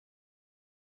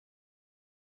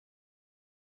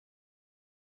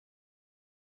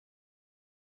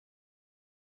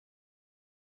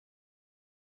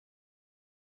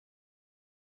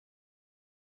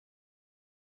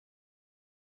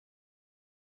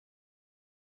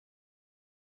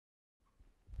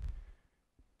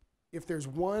if there's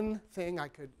one thing I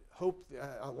could hope,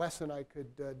 a lesson I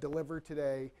could deliver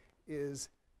today is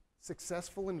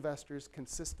successful investors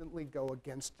consistently go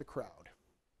against the crowd.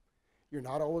 You're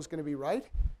not always going to be right.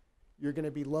 You're going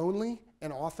to be lonely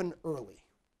and often early.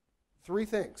 3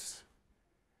 things,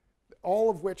 all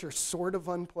of which are sort of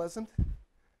unpleasant,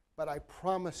 but I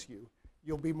promise you,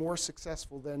 you'll be more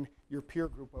successful than your peer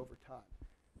group over time.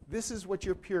 This is what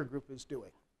your peer group is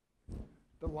doing.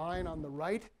 The line on the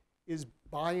right is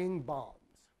buying bonds.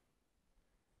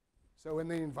 So in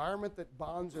the environment that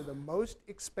bonds are the most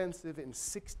expensive in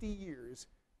 60 years,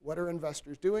 what are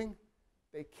investors doing?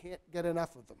 They can't get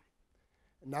enough of them.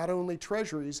 And not only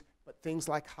treasuries, but things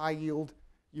like high yield.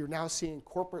 You're now seeing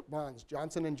corporate bonds.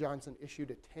 Johnson & Johnson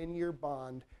issued a 10-year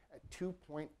bond at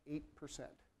 2.8%.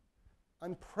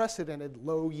 Unprecedented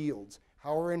low yields.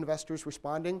 How are investors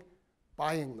responding?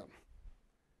 Buying them.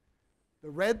 The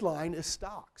red line is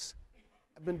stocks.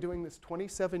 I've been doing this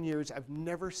 27 years. I've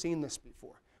never seen this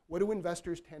before. What do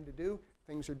investors tend to do?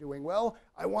 Things are doing well.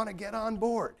 I want to get on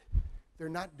board. They're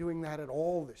not doing that at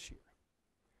all this year.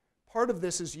 Part of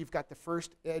this is you've got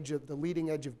the leading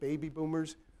edge of baby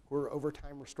boomers who are over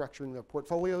time restructuring their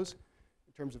portfolios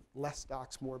in terms of less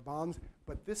stocks, more bonds.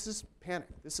 But this is panic.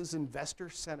 This is investor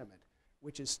sentiment,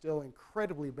 which is still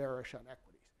incredibly bearish on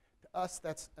equities. To us,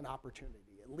 that's an opportunity.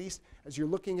 At least as you're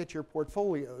looking at your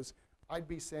portfolios, I'd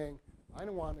be saying, I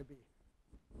don't want to be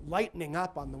lightening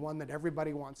up on the one that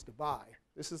everybody wants to buy.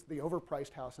 This is the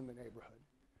overpriced house in the neighborhood.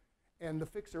 And the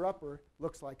fixer-upper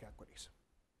looks like equities.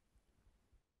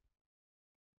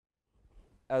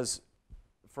 As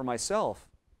for myself,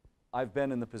 I've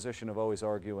been in the position of always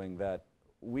arguing that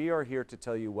we are here to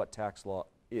tell you what tax law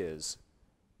is,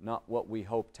 not what we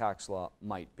hope tax law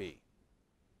might be.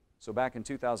 So back in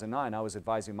 2009, I was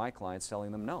advising my clients,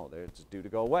 telling them, no, it's due to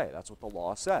go away. That's what the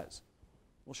law says.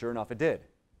 Well, sure enough, it did.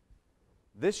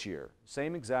 This year,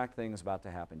 same exact thing is about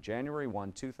to happen. January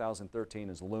 1, 2013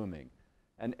 is looming,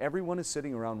 and everyone is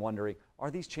sitting around wondering, are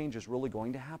these changes really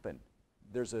going to happen?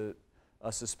 There's a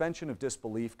suspension of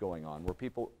disbelief going on where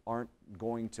people aren't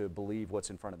going to believe what's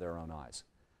in front of their own eyes.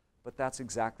 But that's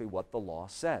exactly what the law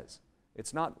says.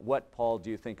 It's not what, Paul, do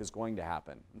you think is going to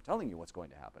happen? I'm telling you what's going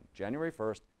to happen. January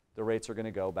 1st, the rates are going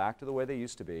to go back to the way they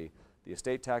used to be. The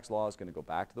estate tax law is going to go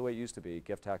back to the way it used to be.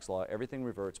 Gift tax law, everything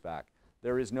reverts back.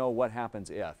 There is no what happens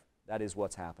if. That is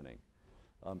what's happening.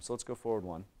 So let's go forward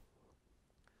one.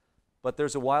 But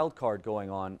there's a wild card going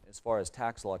on as far as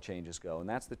tax law changes go, and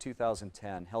that's the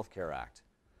 2010 Healthcare Act.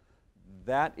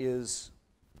 That is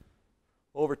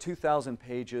over 2,000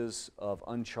 pages of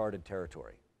uncharted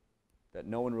territory that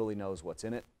no one really knows what's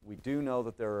in it. We do know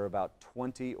that there are about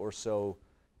 20 or so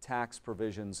tax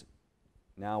provisions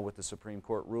now with the Supreme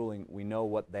Court ruling. We know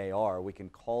what they are. We can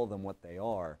call them what they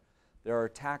are. There are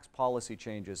tax policy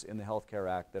changes in the Healthcare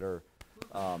Act that are,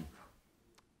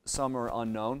 some are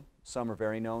unknown, some are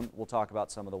very known. We'll talk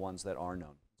about some of the ones that are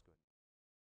known.